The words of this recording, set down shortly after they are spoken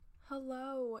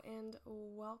Hello and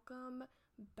welcome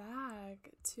back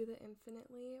to the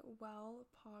Infinitely Well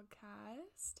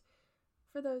podcast.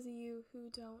 For those of you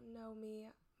who don't know me,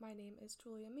 my name is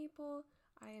Julia Maple.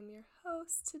 I am your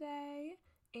host today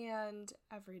and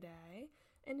every day.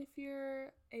 And if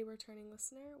you're a returning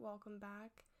listener, welcome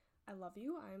back. I love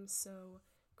you. I'm so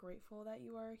grateful that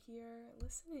you are here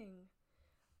listening.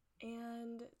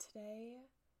 And today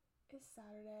is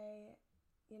Saturday.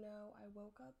 I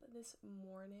woke up this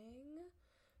morning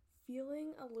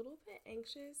feeling a little bit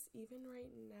anxious. Even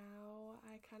right now,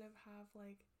 I kind of have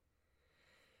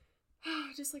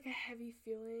just a heavy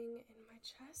feeling in my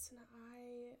chest, and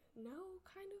I know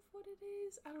kind of what it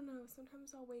is. I don't know,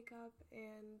 sometimes I'll wake up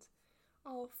and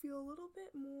I'll feel a little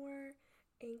bit more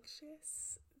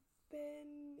anxious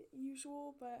than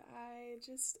usual, but I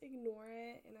just ignore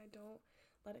it and I don't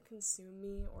let it consume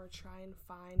me or try and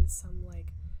find some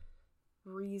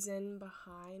reason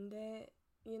behind it,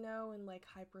 and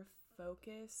hyper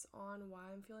focus on why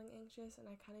I'm feeling anxious, and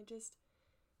I kind of just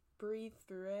breathe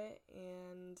through it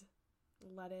and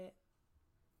let it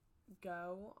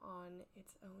go on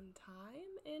its own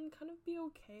time and kind of be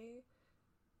okay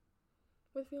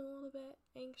with feeling a little bit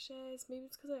anxious. Maybe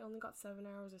it's because I only got 7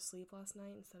 hours of sleep last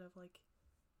night instead of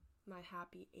my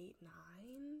happy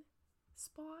 8-9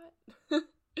 spot.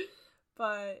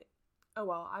 But oh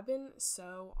well, I've been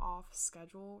so off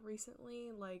schedule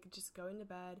recently, just going to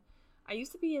bed. I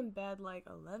used to be in bed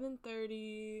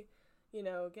 11:30,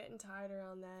 getting tired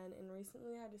around then, and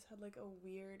recently I just had a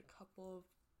weird couple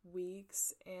of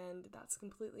weeks, and that's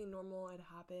completely normal, it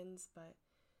happens, but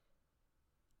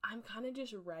I'm kind of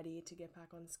just ready to get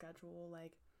back on schedule.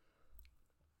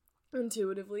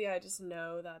 Intuitively, I just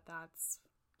know that that's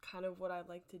kind of what I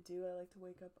like to do. I like to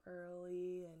wake up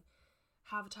early and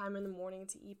have time in the morning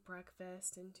to eat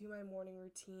breakfast and do my morning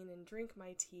routine and drink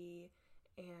my tea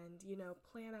and,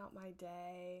 plan out my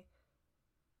day.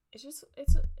 It's just,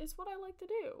 it's what I like to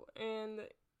do. And,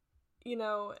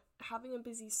 having a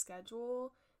busy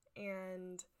schedule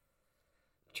and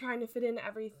trying to fit in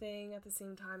everything at the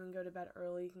same time and go to bed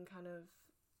early can kind of,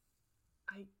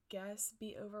 I guess,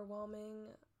 be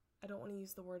overwhelming. I don't want to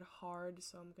use the word hard,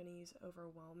 so I'm going to use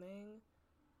overwhelming.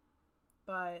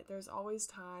 But there's always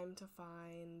time to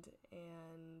find,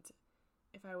 and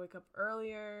if I wake up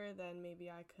earlier, then maybe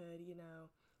I could,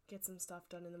 get some stuff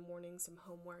done in the morning, some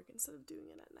homework, instead of doing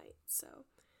it at night. So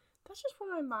that's just where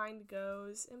my mind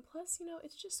goes. And plus,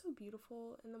 it's just so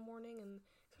beautiful in the morning, and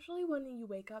especially when you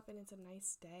wake up and it's a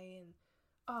nice day, and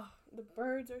the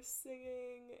birds are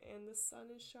singing, and the sun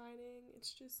is shining.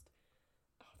 It's just,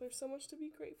 there's so much to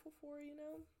be grateful for,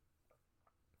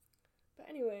 But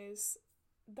anyways,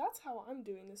 that's how I'm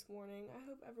doing this morning. I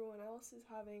hope everyone else is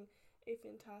having a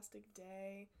fantastic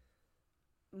day,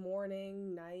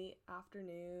 morning, night,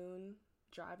 afternoon,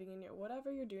 driving in your,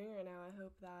 whatever you're doing right now. I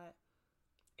hope that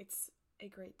it's a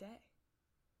great day.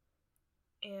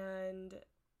 And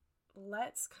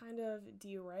let's kind of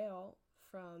derail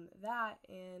from that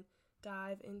and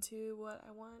dive into what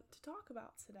I want to talk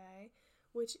about today,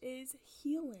 which is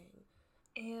healing.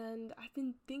 And I've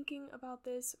been thinking about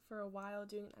this for a while,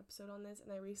 doing an episode on this,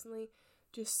 and I recently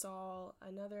just saw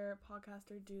another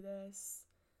podcaster do this.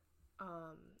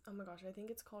 Oh my gosh, I think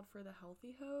it's called For the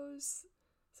Healthy Hose.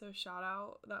 So shout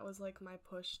out, that was my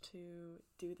push to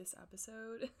do this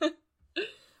episode. And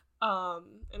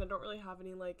I don't really have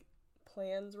any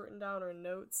plans written down or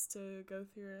notes to go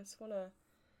through. I just want to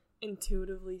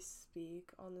intuitively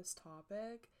speak on this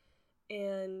topic,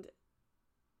 and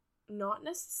not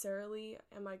necessarily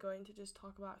am I going to just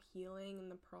talk about healing and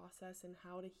the process and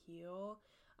how to heal.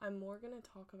 I'm more going to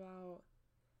talk about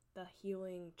the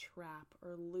healing trap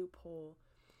or loophole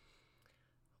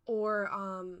or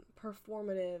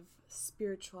performative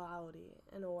spirituality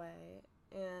in a way.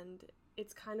 And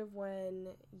it's kind of when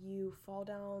you fall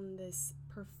down this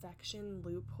perfection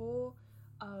loophole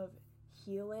of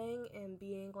healing and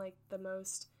being the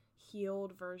most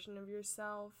healed version of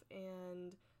yourself.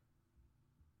 And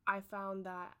I found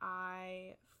that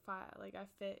I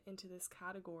fit into this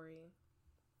category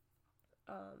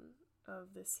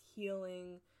of this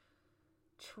healing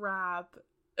trap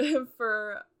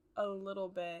for a little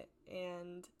bit,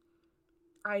 and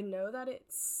I know that it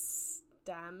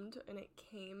stemmed and it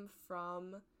came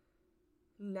from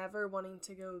never wanting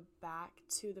to go back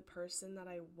to the person that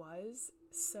I was.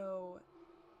 So,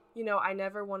 I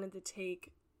never wanted to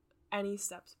take any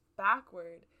steps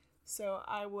backward. So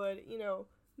I would,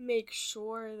 make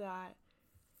sure that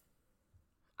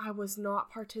I was not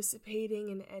participating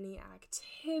in any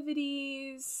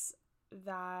activities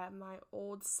that my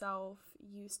old self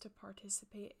used to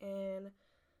participate in.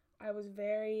 I was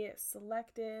very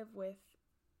selective with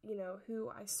who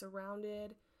I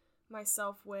surrounded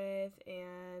myself with,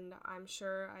 and I'm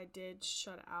sure I did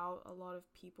shut out a lot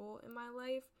of people in my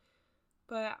life.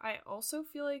 But I also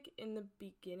feel like in the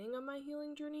beginning of my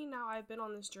healing journey, now I've been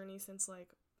on this journey since,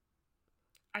 like,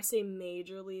 I say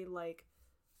majorly, like,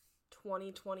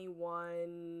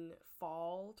 2021,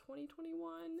 fall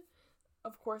 2021.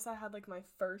 Of course, I had, like, my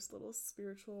first little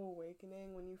spiritual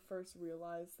awakening when you first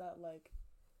realize that, like,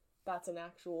 that's an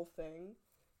actual thing.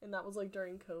 And that was, like,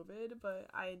 during COVID, but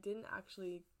I didn't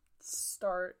actually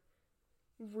start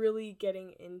really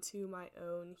getting into my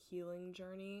own healing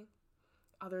journey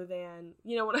other than,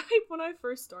 when I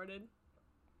first started,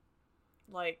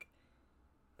 like,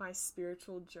 my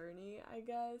spiritual journey, I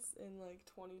guess, in, like,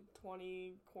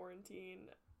 2020 quarantine.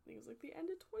 I think it was, like, the end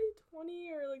of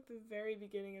 2020 or, like, the very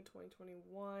beginning of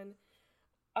 2021.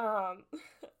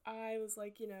 I was,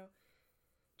 like,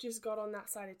 just got on that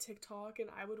side of TikTok, and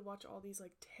I would watch all these,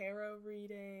 like, tarot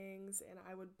readings, and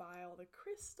I would buy all the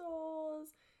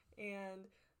crystals, and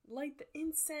light the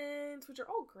incense, which are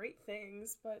all great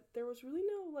things, but there was really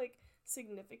no, like,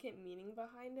 significant meaning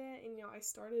behind it. And, I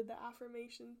started the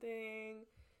affirmation thing,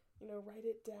 write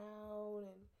it down,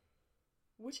 and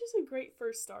which is a great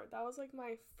first start. That was, like,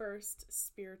 my first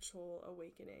spiritual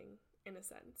awakening, in a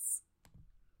sense.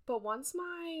 But once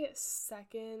my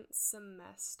second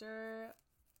semester,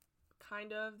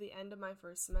 kind of the end of my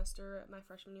first semester, my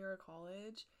freshman year of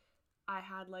college, I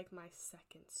had, like, my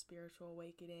second spiritual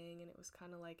awakening, and it was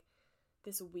kind of, like,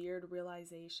 this weird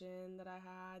realization that I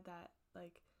had that,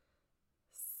 like,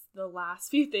 the last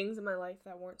few things in my life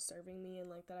that weren't serving me and,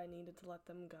 like, that I needed to let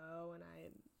them go,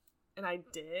 and I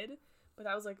did, but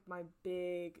that was, like, my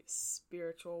big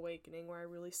spiritual awakening where I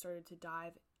really started to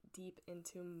dive deep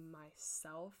into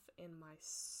myself and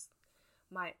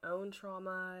my own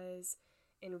traumas,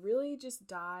 and really just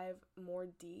dive more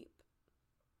deep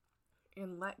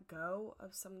and let go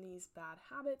of some of these bad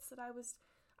habits that I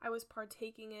was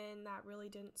partaking in that really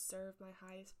didn't serve my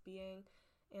highest being.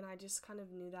 And I just kind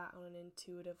of knew that on an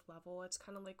intuitive level. It's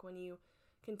kind of like when you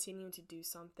continue to do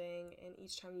something, and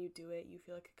each time you do it, you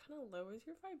feel like it kind of lowers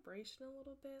your vibration a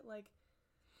little bit. Like,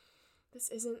 this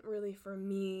isn't really for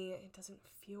me. It doesn't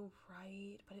feel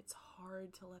right, but it's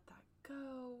hard to let that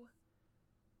go.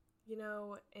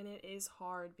 And it is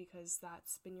hard because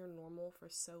that's been your normal for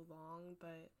so long,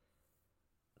 but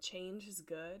change is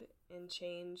good, and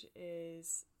change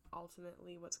is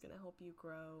ultimately what's going to help you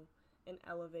grow and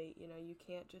elevate. You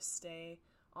can't just stay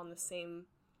on the same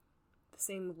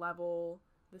level,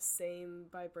 the same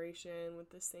vibration, with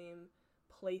the same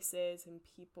places and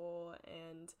people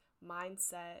and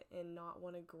mindset, and not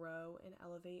want to grow and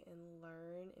elevate and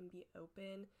learn and be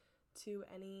open to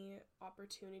any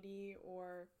opportunity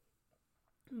or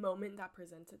moment that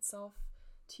presents itself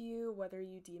to you, whether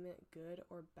you deem it good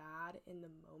or bad in the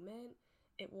moment.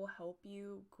 It will help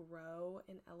you grow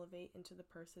and elevate into the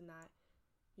person that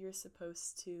you're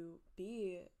supposed to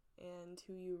be and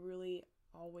who you really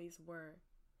always were,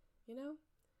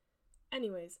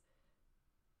 Anyways,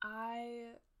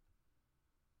 I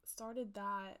started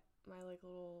that, my, like,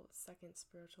 little second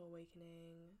spiritual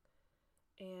awakening,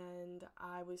 and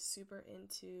I was super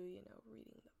into,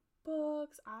 reading the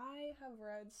books. I have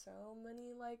read so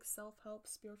many, like, self-help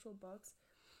spiritual books,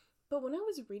 but when I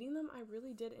was reading them, I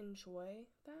really did enjoy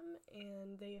them,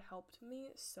 and they helped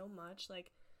me so much,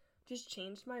 like, just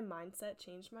changed my mindset,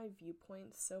 changed my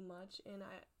viewpoint so much. And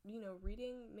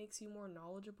reading makes you more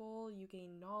knowledgeable. You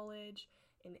gain knowledge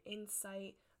and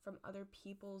insight from other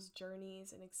people's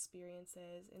journeys and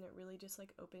experiences, and it really just, like,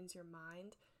 opens your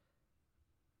mind,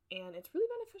 and it's really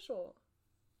beneficial.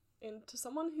 And to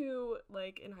someone who,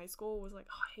 like, in high school was like,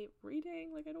 oh, I hate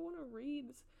reading, like, I don't want to read,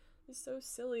 this is so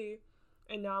silly,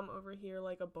 and now I'm over here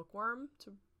like a bookworm,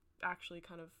 to actually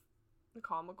kind of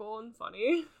comical and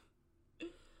funny.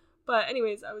 But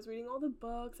anyways, I was reading all the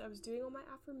books, I was doing all my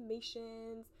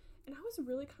affirmations, and I was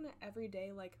really kind of every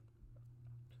day, like,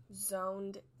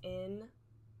 zoned in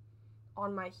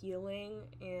on my healing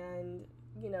and,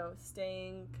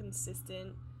 staying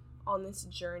consistent on this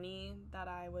journey that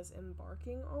I was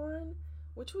embarking on,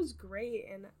 which was great.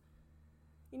 And,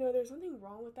 there's nothing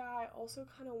wrong with that. I also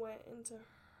kind of went into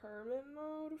hermit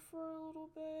mode for a little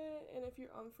bit, and if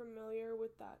you're unfamiliar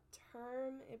with that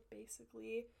term, it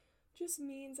basically just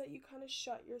means that you kind of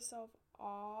shut yourself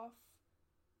off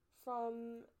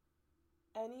from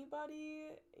anybody,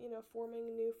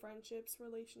 forming new friendships,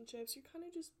 relationships. You're kind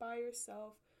of just by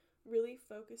yourself, really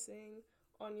focusing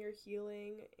on your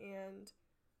healing and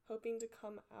hoping to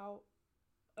come out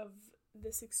of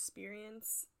this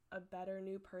experience a better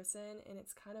new person. And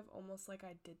it's kind of almost like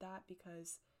I did that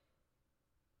because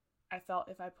I felt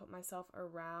if I put myself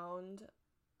around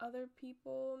other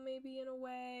people maybe in a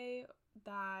way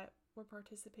that were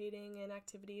participating in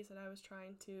activities that I was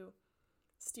trying to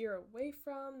steer away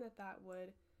from, that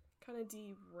would kind of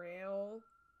derail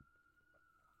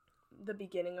the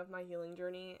beginning of my healing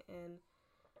journey. And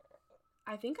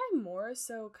I think I more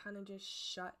so kind of just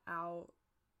shut out,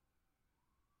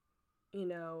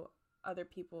 other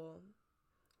people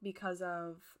because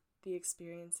of the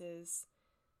experiences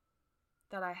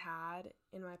that I had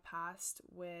in my past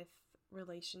with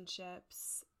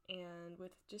relationships and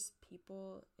with just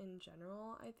people in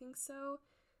general, I think so.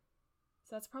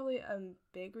 So that's probably a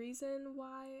big reason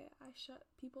why I shut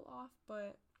people off,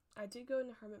 but I did go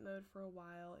into hermit mode for a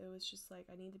while. It was just like,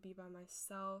 I need to be by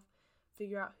myself,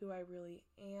 figure out who I really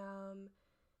am.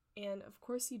 And of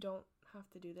course you don't have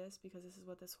to do this, because this is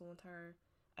what this whole entire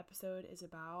episode is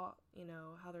about,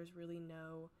 how there's really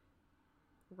no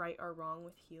right or wrong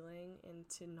with healing, and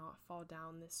to not fall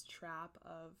down this trap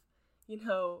of,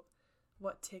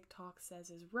 what TikTok says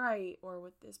is right, or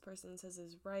what this person says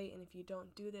is right, and if you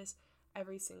don't do this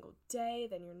every single day,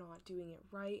 then you're not doing it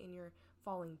right, and you're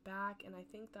falling back. And I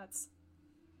think that's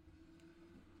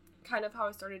kind of how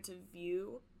I started to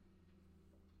view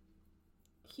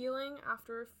healing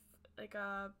after like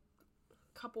a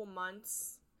couple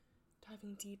months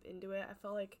diving deep into it. I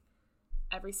felt like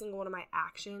every single one of my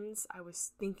actions, I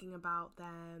was thinking about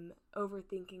them,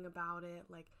 overthinking about it,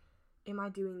 like, am I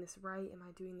doing this right? Am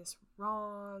I doing this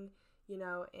wrong?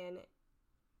 And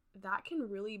that can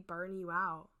really burn you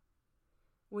out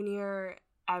when your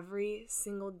every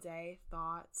single day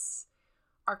thoughts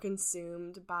are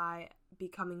consumed by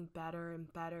becoming better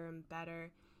and better and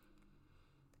better.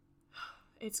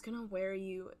 It's gonna wear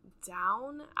you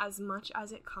down. As much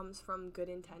as it comes from good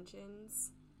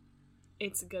intentions,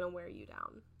 it's gonna wear you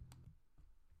down.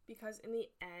 Because in the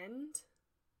end,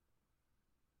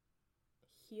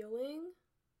 healing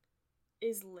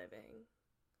is living.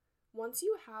 Once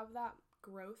you have that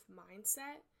growth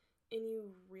mindset and you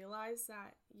realize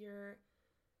that you're,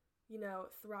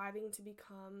 thriving to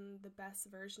become the best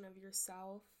version of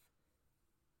yourself,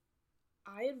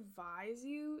 I advise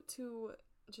you to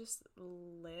just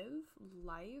live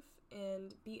life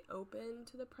and be open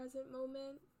to the present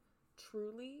moment,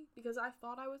 truly, because I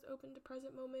thought I was open to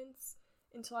present moments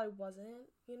until I wasn't,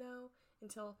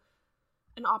 until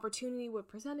an opportunity would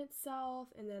present itself,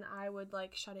 and then I would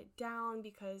shut it down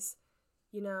because,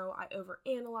 I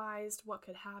overanalyzed what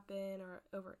could happen, or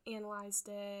overanalyzed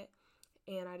it,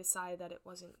 and I decided that it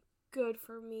wasn't good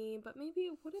for me. But maybe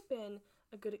it would have been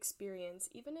a good experience,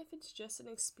 even if it's just an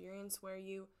experience where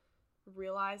you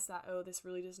realize that, oh, this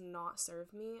really does not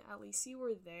serve me. At least you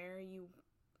were there, you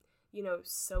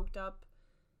soaked up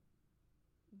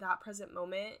that present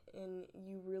moment, and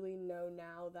you really know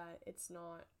now that it's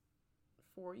not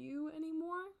for you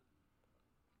anymore.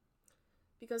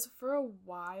 Because for a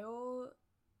while,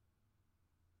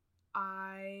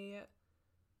 I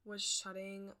was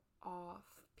shutting off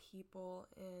people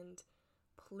and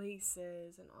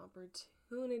places and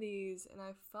opportunities, and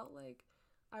I felt like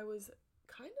I was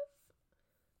kind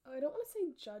of, I don't want to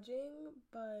say judging,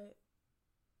 but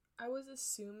I was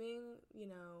assuming,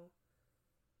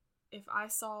 if I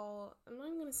saw, I'm not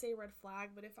even going to say red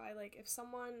flag, but if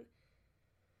someone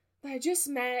that I just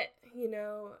met,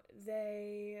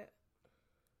 they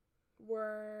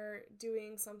were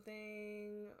doing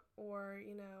something, or,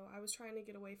 I was trying to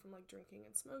get away from drinking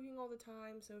and smoking all the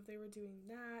time, so if they were doing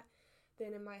that,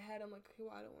 then in my head I'm like, okay,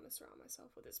 well, I don't want to surround myself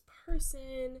with this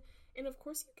person. And of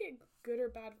course you get good or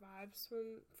bad vibes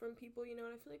from people, and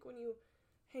I feel like when you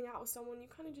hang out with someone, you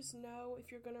kind of just know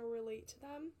if you're gonna relate to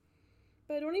them.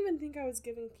 But I don't even think I was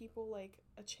giving people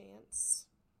a chance,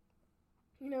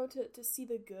 to see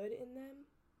the good in them.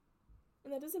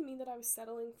 And that doesn't mean that I was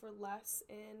settling for less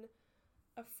in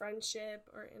a friendship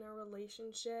or in a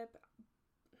relationship,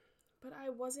 but I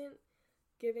wasn't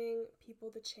giving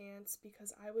people the chance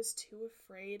because I was too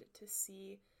afraid to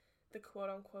see the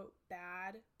quote-unquote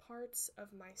bad parts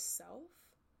of myself.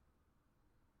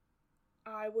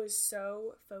 I was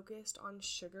so focused on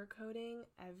sugarcoating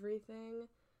everything.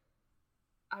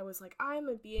 I was like, I'm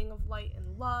a being of light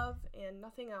and love and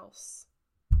nothing else.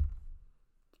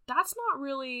 That's not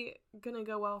really gonna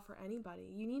go well for anybody.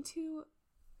 You need to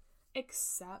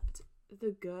accept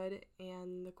the good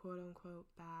and the quote-unquote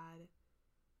bad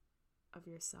of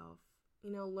yourself.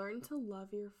 Learn to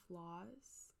love your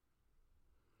flaws.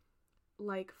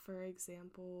 For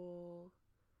example,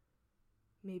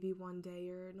 maybe one day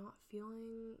you're not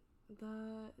feeling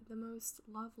the most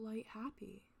love, light,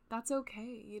 happy. That's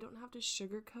okay. You don't have to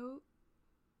sugarcoat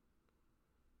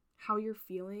how you're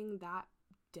feeling that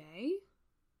day.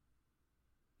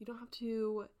 You don't have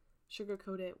to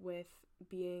sugarcoat it with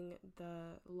being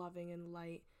the loving and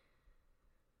light,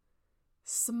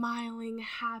 smiling,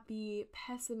 happy,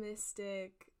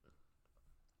 pessimistic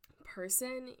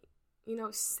person,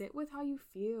 sit with how you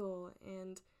feel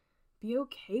and be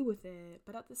okay with it.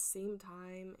 But at the same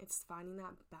time, it's finding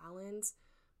that balance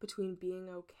between being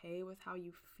okay with how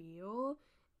you feel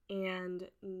and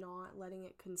not letting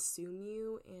it consume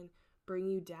you and bring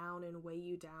you down and weigh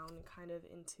you down kind of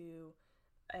into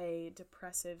a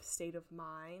depressive state of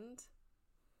mind.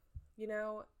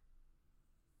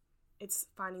 It's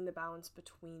finding the balance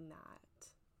between that.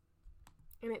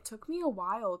 And it took me a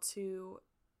while to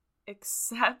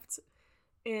accept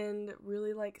and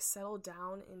really settle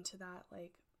down into that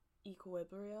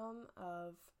equilibrium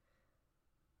of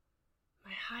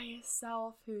my highest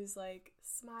self, who's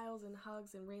smiles and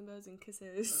hugs and rainbows and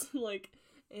kisses,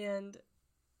 and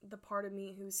the part of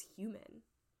me who's human,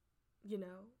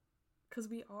 because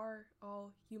we are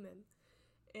all human,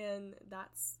 and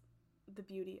that's the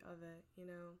beauty of it.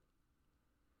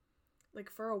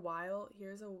 For a while,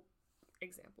 here's a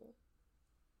example.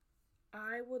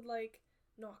 I would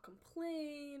not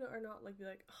complain or not be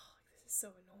like, oh, this is so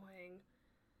annoying.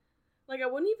 I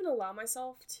wouldn't even allow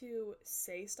myself to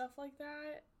say stuff like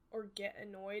that or get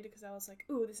annoyed because I was like,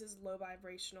 ooh, this is low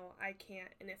vibrational. I can't.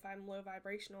 And if I'm low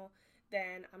vibrational,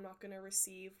 then I'm not going to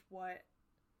receive what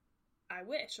I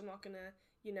wish. I'm not going to,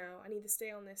 I need to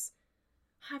stay on this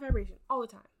high vibration all the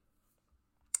time.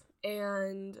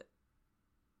 And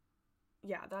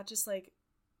yeah, that just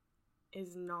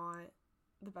is not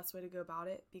the best way to go about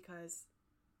it, because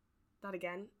that,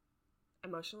 again,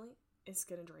 emotionally is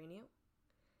going to drain you.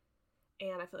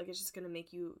 And I feel like it's just going to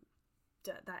make you,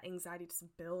 that anxiety just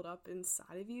build up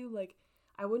inside of you.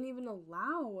 I wouldn't even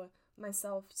allow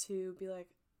myself to be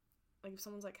if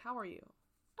someone's like, how are you?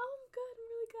 Oh, I'm good,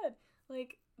 I'm really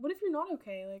good. What if you're not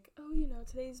okay? Oh,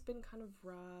 today's been kind of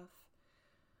rough.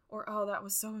 Or, oh, that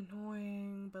was so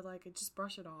annoying, but just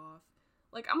brush it off.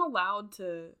 I'm allowed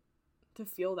to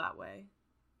feel that way.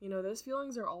 Those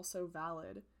feelings are also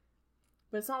valid.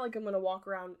 But it's not I'm going to walk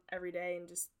around every day and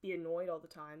just be annoyed all the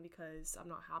time because I'm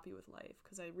not happy with life,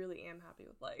 because I really am happy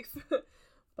with life.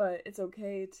 But it's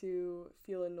okay to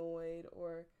feel annoyed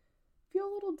or feel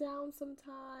a little down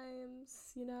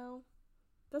sometimes,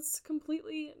 That's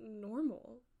completely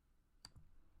normal.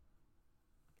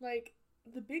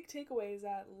 The big takeaway is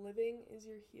that living is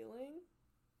your healing.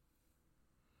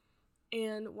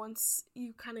 And once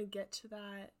you kind of get to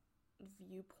that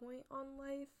viewpoint on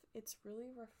life, it's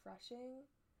really refreshing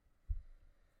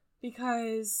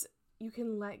because you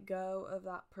can let go of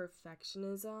that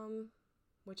perfectionism,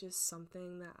 which is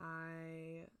something that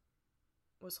I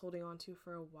was holding on to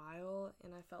for a while,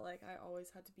 and I felt like I always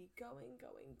had to be going,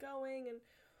 and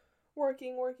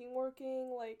working.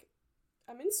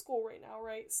 I'm in school right now,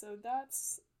 right? So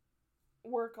that's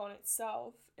work on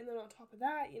itself. And then on top of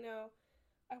that,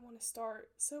 I want to start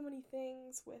so many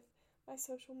things with my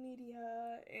social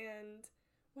media and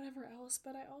whatever else,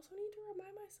 but I also need to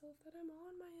remind myself that I'm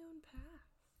on my own path.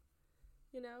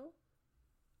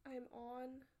 I'm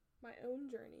on my own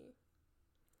journey,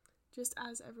 just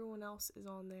as everyone else is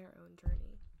on their own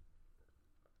journey.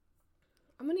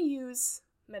 I'm going to use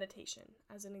meditation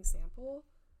as an example.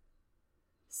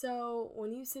 So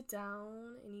when you sit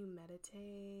down and you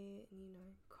meditate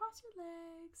and cross your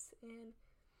legs and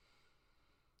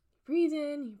breathe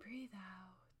in, you breathe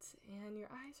out, and your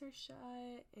eyes are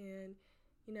shut, and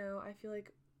I feel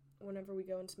like whenever we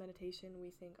go into meditation, we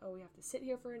think, oh, we have to sit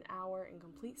here for an hour in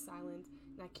complete silence,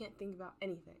 and I can't think about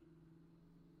anything.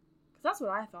 Because that's what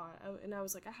I thought, and I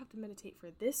was like, I have to meditate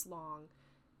for this long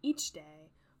each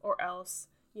day, or else,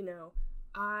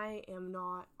 I am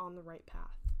not on the right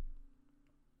path.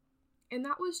 And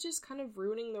that was just kind of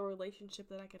ruining the relationship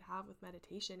that I could have with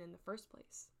meditation in the first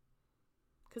place.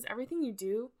 Because everything you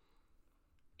do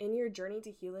in your journey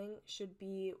to healing should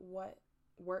be what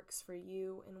works for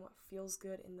you and what feels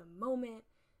good in the moment.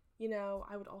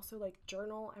 I would also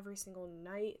journal every single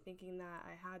night, thinking that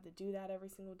I had to do that every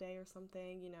single day or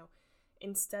something,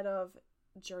 instead of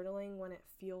journaling when it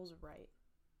feels right.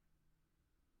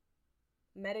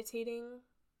 Meditating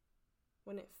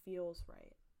when it feels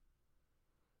right.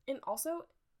 And also,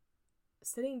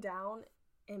 sitting down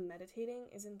and meditating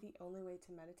isn't the only way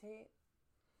to meditate.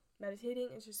 Meditating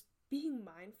is just being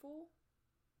mindful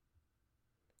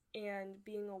and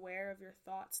being aware of your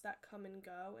thoughts that come and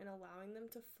go and allowing them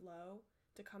to flow,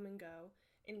 to come and go,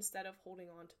 instead of holding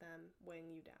on to them,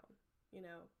 weighing you down.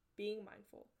 Being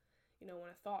mindful. When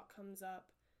a thought comes up,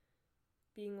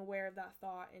 being aware of that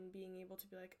thought and being able to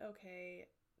be like, okay,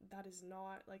 that is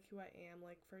not who I am.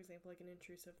 For example, an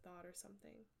intrusive thought or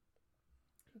something.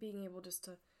 Being able just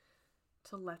to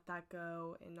to let that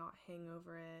go and not hang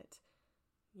over it.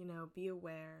 Be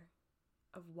aware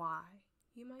of why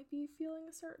you might be feeling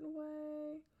a certain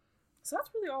way. So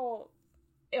that's really all.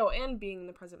 And being in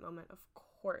the present moment, of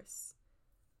course,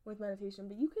 with meditation.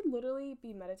 But you could literally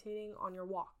be meditating on your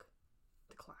walk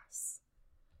to class.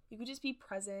 You could just be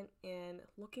present and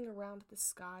looking around at the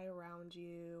sky around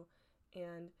you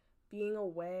and being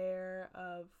aware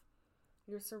of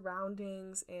your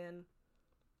surroundings and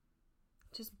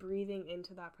just breathing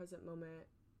into that present moment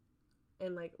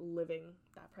and living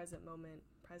that present moment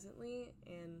presently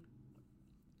and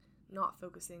not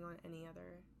focusing on any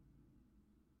other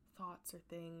thoughts or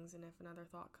things. And if another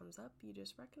thought comes up, you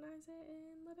just recognize it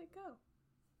and let it go.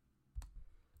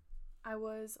 I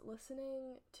was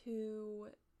listening to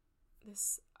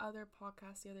this other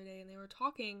podcast the other day, and they were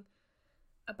talking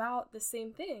about the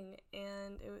same thing,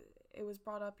 and it was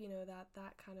brought up,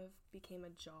 that kind of became a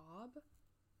job,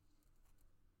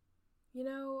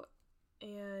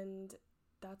 and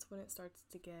that's when it starts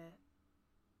to get,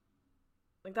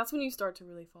 that's when you start to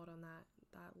really fall down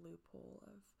that loophole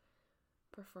of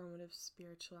performative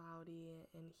spirituality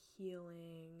and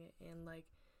healing, and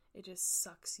it just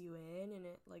sucks you in and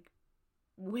it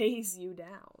weighs you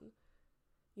down,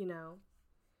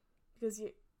 because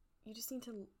you just need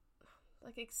to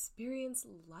experience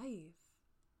life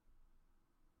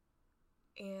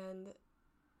and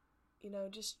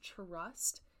just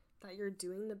trust that you're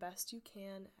doing the best you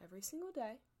can every single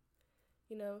day,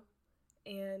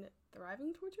 and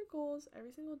thriving towards your goals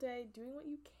every single day, doing what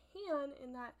you can,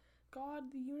 and that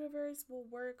God, the universe, will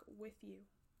work with you,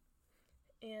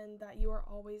 and that you are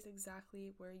always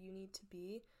exactly where you need to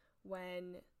be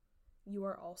when you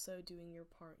are also doing your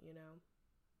part,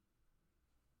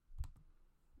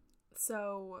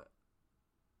 So,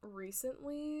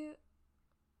 recently,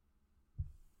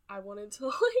 I wanted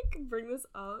to, bring this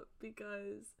up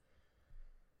because,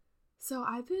 so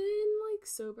I've been,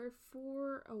 sober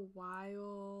for a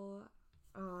while.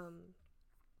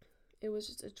 It was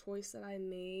just a choice that I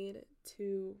made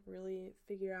to really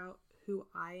figure out who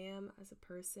I am as a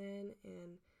person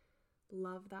and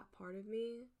love that part of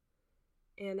me.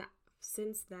 And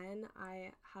since then,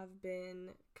 I have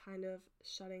been kind of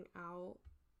shutting out,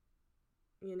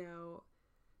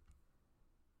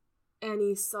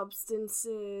 any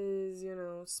substances,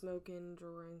 smoking,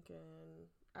 drinking.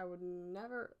 I would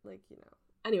never,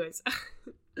 anyways,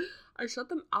 I shut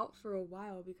them out for a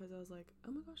while because I was like,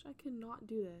 oh my gosh, I cannot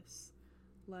do this.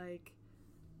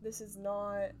 This is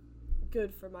not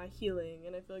good for my healing,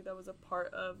 and I feel like that was a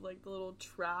part of, the little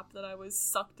trap that I was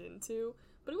sucked into,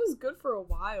 but it was good for a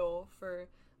while for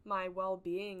my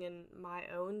well-being and my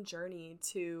own journey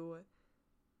to,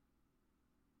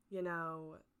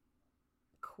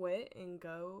 quit and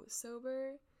go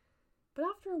sober. But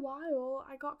after a while,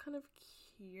 I got kind of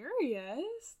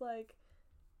curious,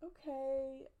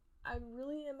 okay, I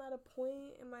really am at a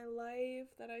point in my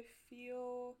life that I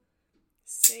feel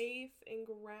safe and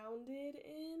grounded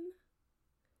in,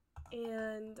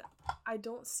 and I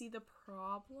don't see the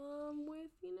problem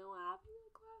with, having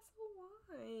a glass of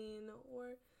wine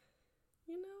or,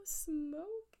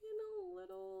 smoking a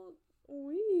little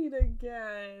weed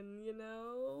again,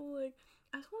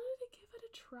 I just wanted to give it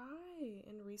a try,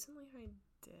 and recently I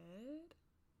did,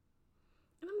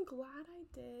 and I'm glad I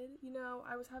did.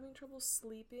 I was having trouble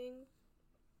sleeping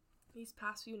these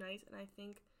past few nights, and I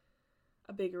think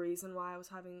a big reason why I was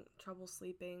having trouble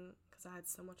sleeping, because I had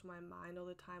so much on my mind all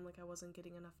the time, I wasn't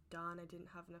getting enough done, I didn't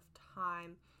have enough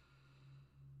time,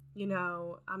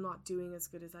 I'm not doing as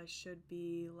good as I should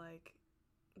be,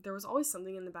 there was always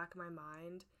something in the back of my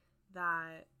mind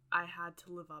that I had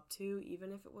to live up to,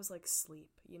 even if it was, sleep,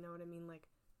 you know what I mean,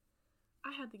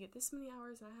 I had to get this many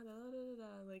hours, and I had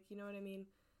to, you know what I mean,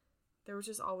 there was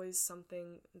just always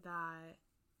something that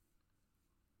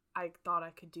I thought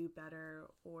I could do better,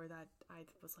 or that I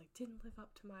was, didn't live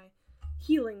up to my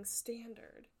healing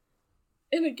standard,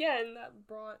 and again, that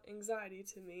brought anxiety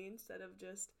to me, instead of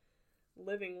just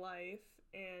living life,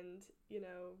 and,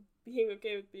 being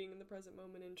okay with being in the present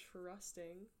moment, and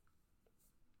trusting,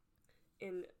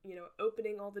 and,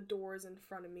 opening all the doors in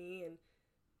front of me, and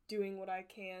doing what I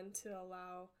can to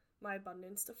allow my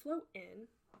abundance to flow in.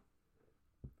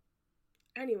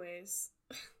 Anyways,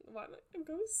 I'm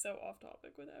going so off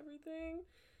topic with everything.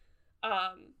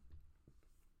 But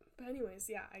anyways,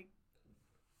 yeah, I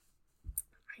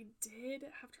did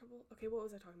have trouble. Okay, what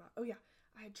was I talking about? Oh yeah,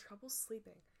 I had trouble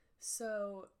sleeping.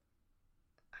 So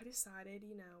I decided,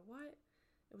 what?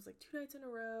 It was 2 nights in a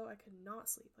row, I could not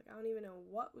sleep. I don't even know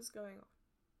what was going on.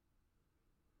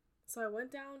 So I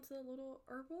went down to the little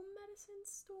herbal medicine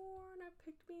store, and I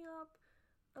picked me up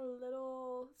a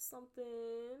little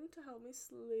something to help me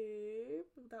sleep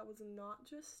that was not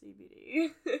just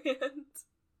CBD.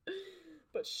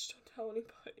 But shh, don't tell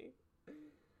anybody.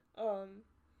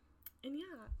 And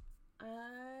yeah,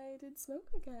 I did smoke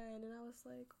again, and I was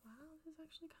like, wow, this is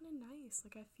actually kind of nice.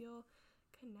 Like, I feel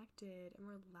connected and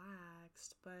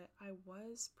relaxed, but I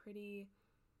was pretty,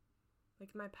 like,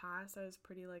 in my past, I was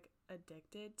pretty, like,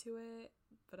 addicted to it,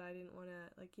 but I didn't want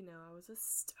to, like, I was a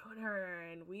stoner,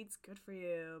 and weed's good for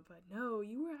you, but no,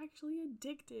 you were actually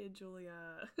addicted,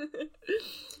 Julia.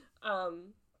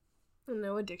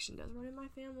 No addiction does run in my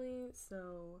family,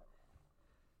 so,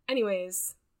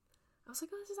 anyways, I was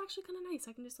like, oh, this is actually kind of nice.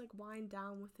 I can just, like, wind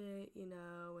down with it, and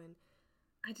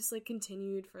I just, like,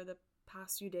 continued for the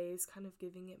past few days kind of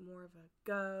giving it more of a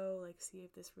go, like, see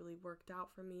if this really worked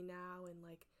out for me now, and,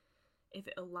 like, if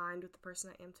it aligned with the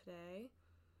person I am today.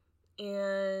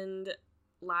 And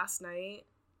last night,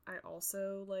 I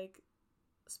also, like,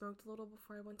 smoked a little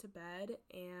before I went to bed,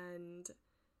 and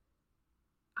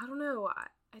I don't know,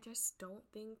 I just don't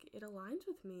think it aligns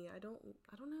with me. I don't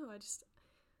know,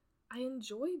 I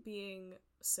enjoy being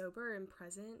sober and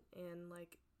present and,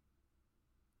 like,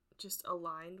 just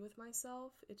aligned with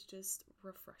myself. It's just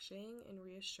refreshing and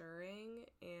reassuring,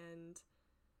 and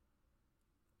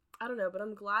I don't know, but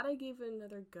I'm glad I gave it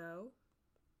another go.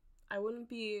 I wouldn't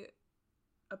be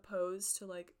opposed to,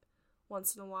 like,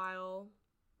 once in a while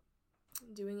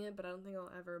doing it, but I don't think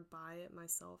I'll ever buy it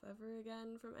myself ever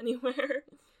again from anywhere.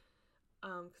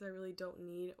 Because I really don't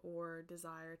need or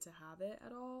desire to have it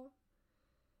at all.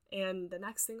 And the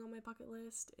next thing on my bucket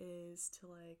list is to,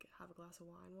 like, have a glass of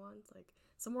wine once, like,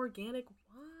 some organic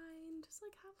wine, just,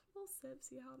 like, have a little sip,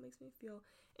 see how it makes me feel.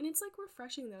 And it's, like,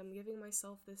 refreshing that I'm giving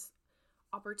myself this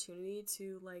opportunity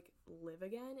to, like, live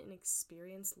again and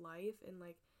experience life, and,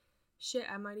 like, shit,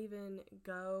 I might even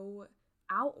go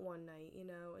out one night,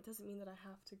 it doesn't mean that I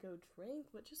have to go drink,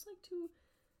 but just, like, to,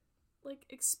 like,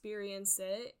 experience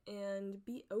it and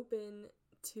be open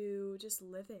to just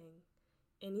living.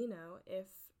 And, if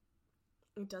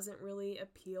it doesn't really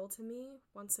appeal to me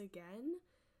once again,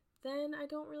 then I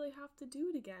don't really have to do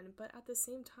it again. But at the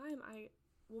same time, I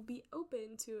will be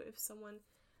open to, if someone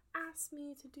asks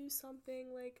me to do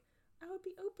something, like, I would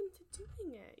be open to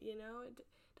doing it,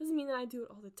 It doesn't mean that I do it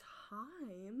all the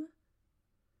time.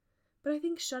 But I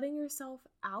think shutting yourself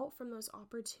out from those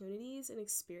opportunities and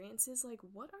experiences, like,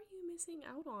 what are you missing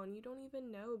out on? You don't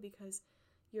even know, because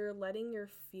you're letting your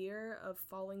fear of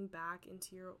falling back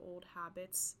into your old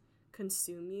habits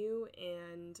consume you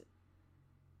and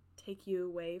take you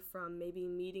away from maybe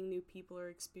meeting new people or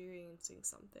experiencing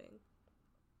something.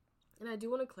 And I do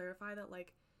want to clarify that,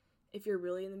 like, if you're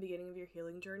really in the beginning of your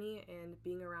healing journey and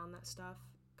being around that stuff,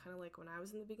 kind of like when I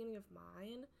was in the beginning of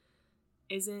mine,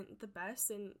 isn't the best,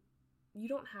 and you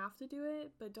don't have to do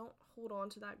it, but don't hold on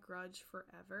to that grudge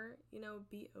forever.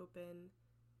 Be open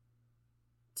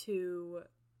to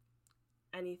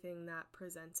anything that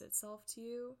presents itself to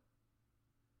you,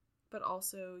 but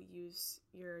also use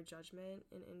your judgment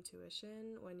and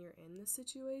intuition when you're in the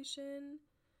situation.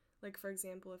 Like, for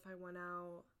example, if I went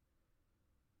out,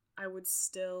 I would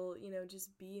still,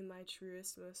 just be my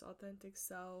truest, most authentic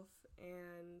self,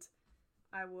 and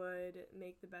I would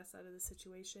make the best out of the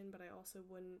situation, but I also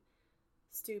wouldn't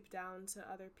stoop down to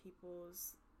other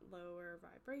people's lower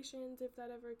vibrations if that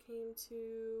ever came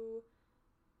to,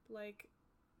 like,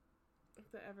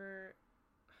 if it ever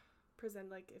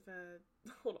present, like, if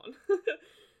hold on,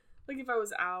 like, if I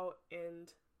was out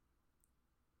and,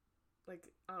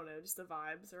 like, I don't know, just the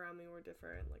vibes around me were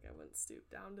different, like, I wouldn't stoop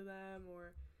down to them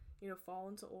or, fall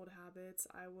into old habits.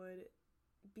 I would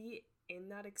be in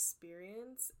that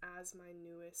experience as my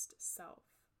newest self.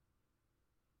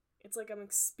 It's like I'm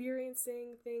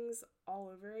experiencing things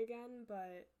all over again,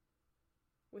 but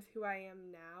with who I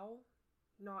am now,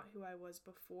 not who I was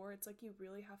before. It's like you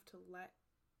really have to let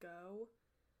go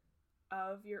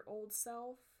of your old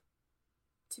self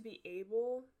to be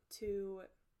able to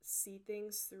see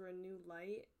things through a new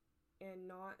light and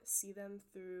not see them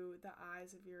through the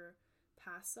eyes of your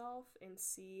past self, and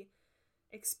see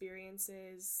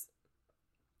experiences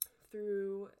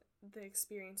through the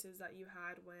experiences that you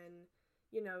had when,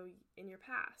 in your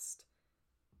past.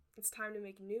 It's time to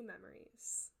make new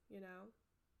memories,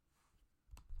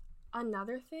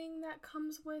 Another thing that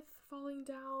comes with falling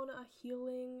down a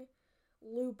healing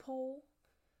loophole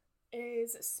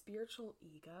is spiritual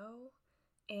ego.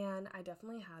 And I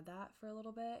definitely had that for a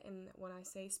little bit. And when I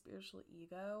say spiritual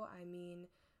ego, I mean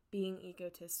being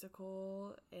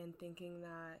egotistical and thinking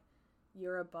that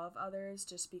you're above others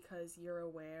just because you're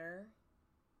aware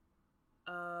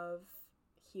of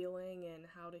healing and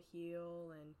how to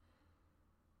heal, and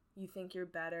you think you're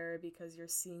better because you're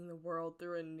seeing the world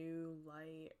through a new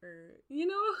light, or,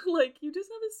 like, you just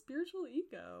have a spiritual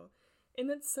ego. And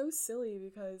it's so silly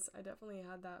because I definitely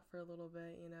had that for a little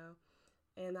bit,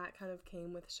 and that kind of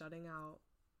came with shutting out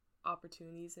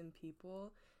opportunities and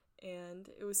people. And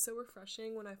it was so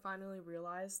refreshing when I finally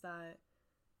realized that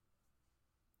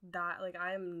like,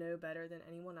 I am no better than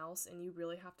anyone else, and you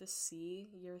really have to see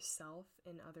yourself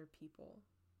in other people.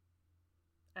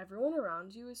 Everyone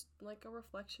around you is like a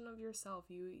reflection of yourself.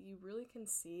 You really can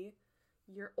see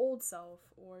your old self,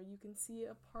 or you can see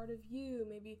a part of you,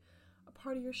 maybe a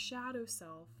part of your shadow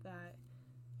self that,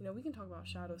 we can talk about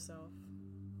shadow self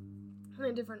in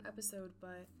a different episode,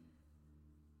 but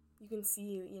you can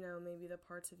see, maybe the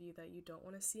parts of you that you don't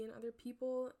want to see in other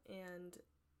people, and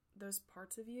those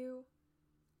parts of you,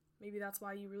 maybe that's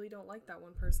why you really don't like that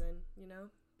one person,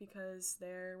 because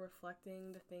they're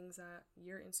reflecting the things that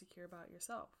you're insecure about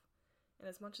yourself. And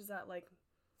as much as that, like,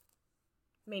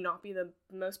 may not be the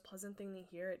most pleasant thing to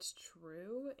hear, it's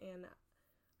true, and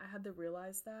I had to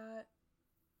realize that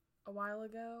a while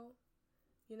ago,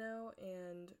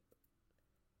 and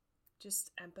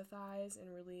just empathize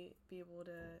and really be able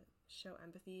to show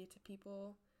empathy to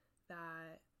people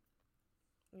that,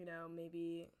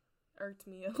 maybe irked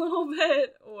me a little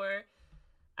bit, or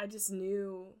I just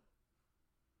knew,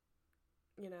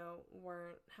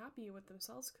 weren't happy with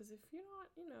themselves. Because if you're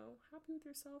not, happy with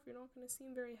yourself, you're not going to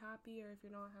seem very happy, or if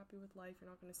you're not happy with life, you're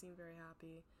not going to seem very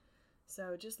happy.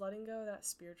 So just letting go of that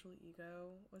spiritual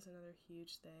ego was another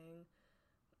huge thing.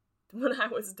 When I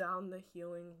was down the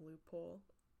healing loophole,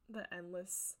 the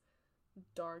endless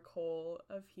dark hole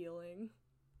of healing.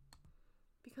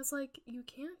 Because, like, you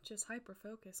can't just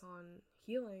hyper-focus on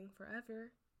healing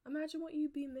forever. Imagine what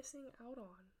you'd be missing out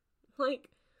on. Like,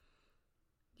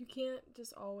 you can't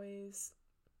just always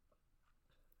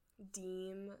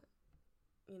deem,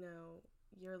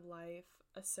 your life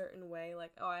a certain way.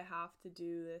 Like, oh, I have to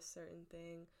do this certain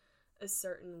thing a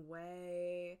certain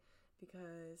way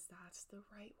because that's the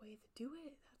right way to do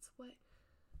it. That's what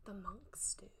the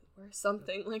monks do or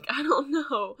something. Like, I don't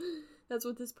know. That's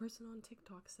what this person on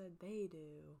TikTok said they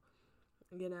do.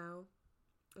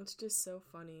 It's just so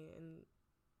funny, and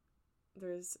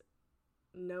there's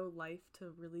no life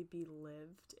to really be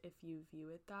lived if you view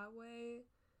it that way.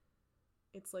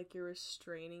 It's like you're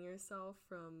restraining yourself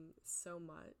from so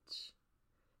much.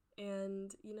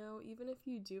 And, even if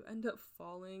you do end up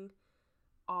falling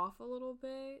off a little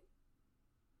bit,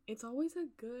 it's always a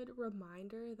good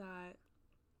reminder that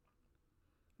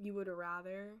you would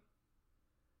rather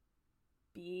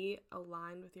be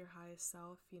aligned with your highest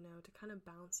self, to kind of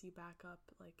bounce you back up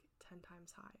like 10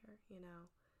 times higher,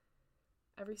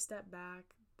 Every step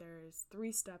back, there's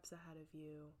 3 steps ahead of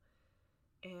you,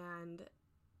 and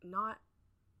not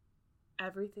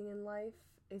everything in life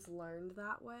is learned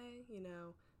that way,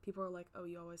 People are like, oh,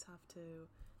 you always have to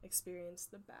experience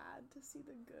the bad to see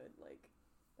the good. Like,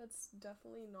 that's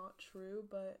definitely not true,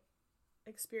 but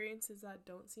experiences that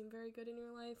don't seem very good in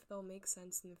your life, they'll make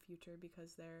sense in the future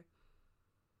because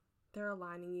they're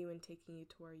aligning you and taking you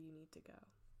to where you need to go.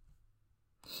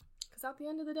 Because at the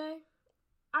end of the day,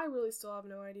 I really still have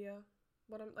no idea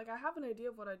I have an idea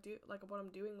of what I do, like what I'm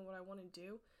doing and what I want to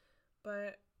do,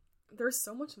 but there's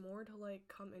so much more to like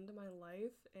come into my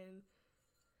life, and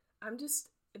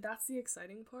that's the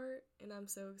exciting part, and I'm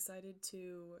so excited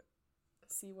to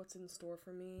see what's in store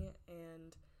for me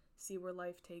and see where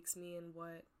life takes me and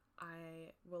what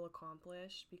I will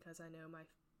accomplish, because I know my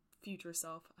future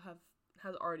self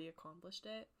has already accomplished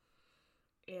it,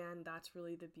 and that's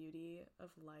really the beauty of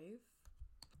life.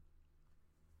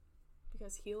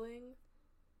 Because healing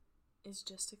is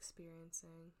just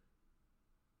experiencing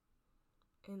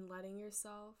and letting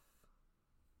yourself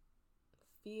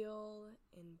feel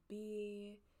and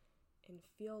be and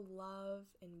feel love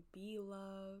and be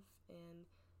love and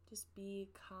just be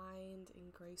kind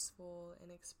and graceful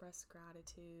and express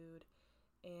gratitude.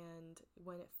 And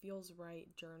when it feels right,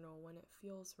 journal. When it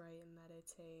feels right,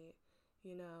 meditate,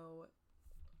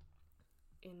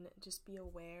 and just be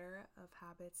aware of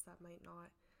habits that might not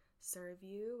serve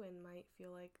you and might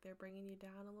feel like they're bringing you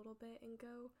down a little bit, and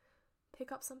go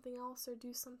pick up something else or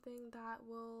do something that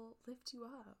will lift you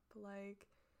up. Like,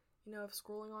 if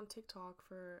scrolling on TikTok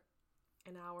for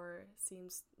an hour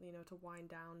seems, to wind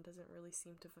down, doesn't really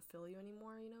seem to fulfill you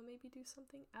anymore, maybe do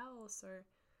something else, or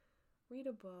read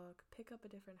a book, pick up a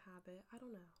different habit. I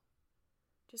don't know.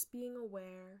 Just being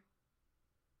aware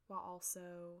while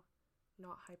also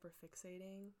not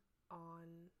hyperfixating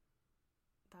on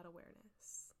that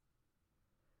awareness.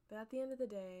 But at the end of the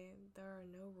day, there are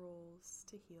no rules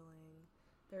to healing.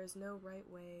 There is no right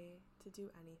way to do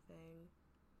anything.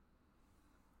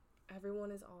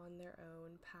 everyone is on their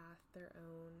own path, their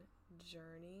own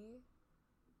journey,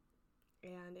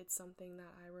 and it's something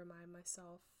that I remind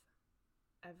myself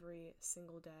every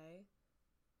single day,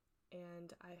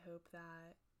 and I hope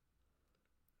that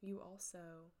you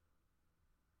also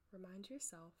remind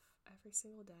yourself every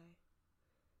single day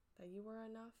that you are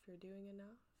enough, you're doing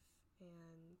enough,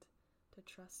 and to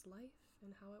trust life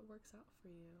and how it works out for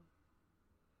you.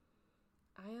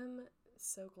 I am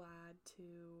so glad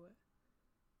to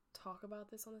talk about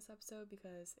this on this episode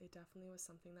because it definitely was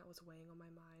something that was weighing on my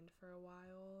mind for a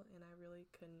while, and I really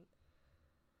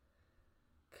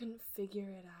couldn't figure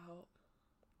it out.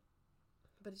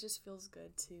 But it just feels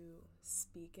good to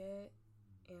speak it,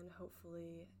 and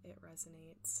hopefully it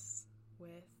resonates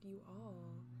with you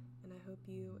all. And I hope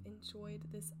you enjoyed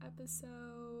this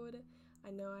episode.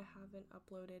 I know I haven't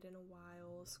uploaded in a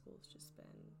while. School's just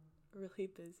been really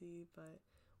busy, but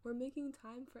we're making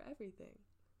time for everything,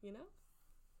 you know?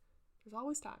 There's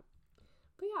always time.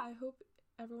 But yeah, I hope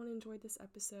everyone enjoyed this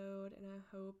episode, and I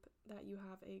hope that you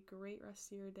have a great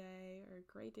rest of your day or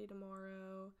a great day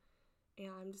tomorrow. And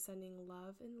I'm just sending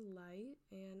love and light,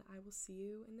 and I will see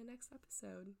you in the next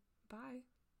episode. Bye.